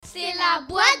C'est la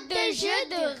boîte de jeux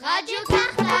de Radio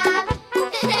Cartable.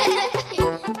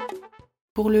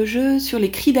 Pour le jeu sur les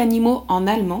cris d'animaux en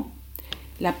allemand,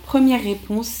 la première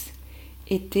réponse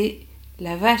était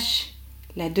la vache,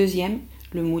 la deuxième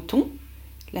le mouton,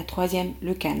 la troisième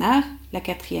le canard, la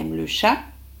quatrième le chat,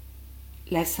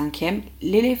 la cinquième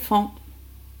l'éléphant.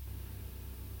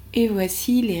 Et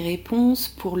voici les réponses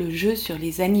pour le jeu sur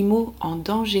les animaux en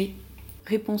danger.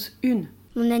 Réponse 1.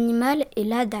 Mon animal est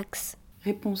la dachse.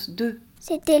 Réponse 2.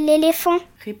 C'était l'éléphant.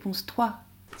 Réponse 3.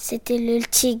 C'était le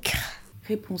tigre.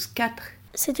 Réponse 4.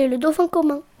 C'était le dauphin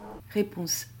commun.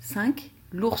 Réponse 5.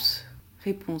 L'ours.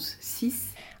 Réponse 6.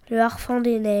 Le harfang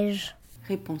des neiges.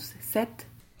 Réponse 7.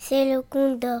 C'est le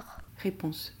condor.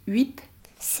 Réponse 8.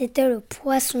 C'était le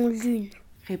poisson lune.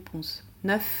 Réponse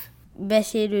 9.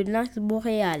 C'est le lynx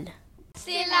boréal.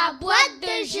 C'est la boîte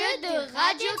de jeux de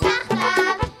Radio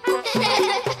Cartable.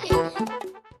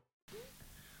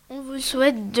 On vous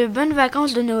souhaite de bonnes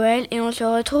vacances de Noël et on se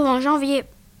retrouve en janvier.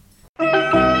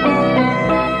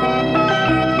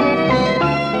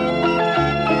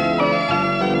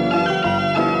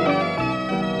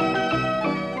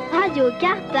 Radio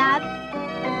Cartable.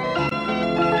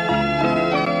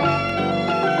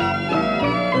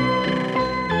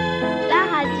 La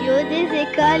radio des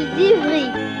écoles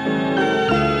d'Ivry.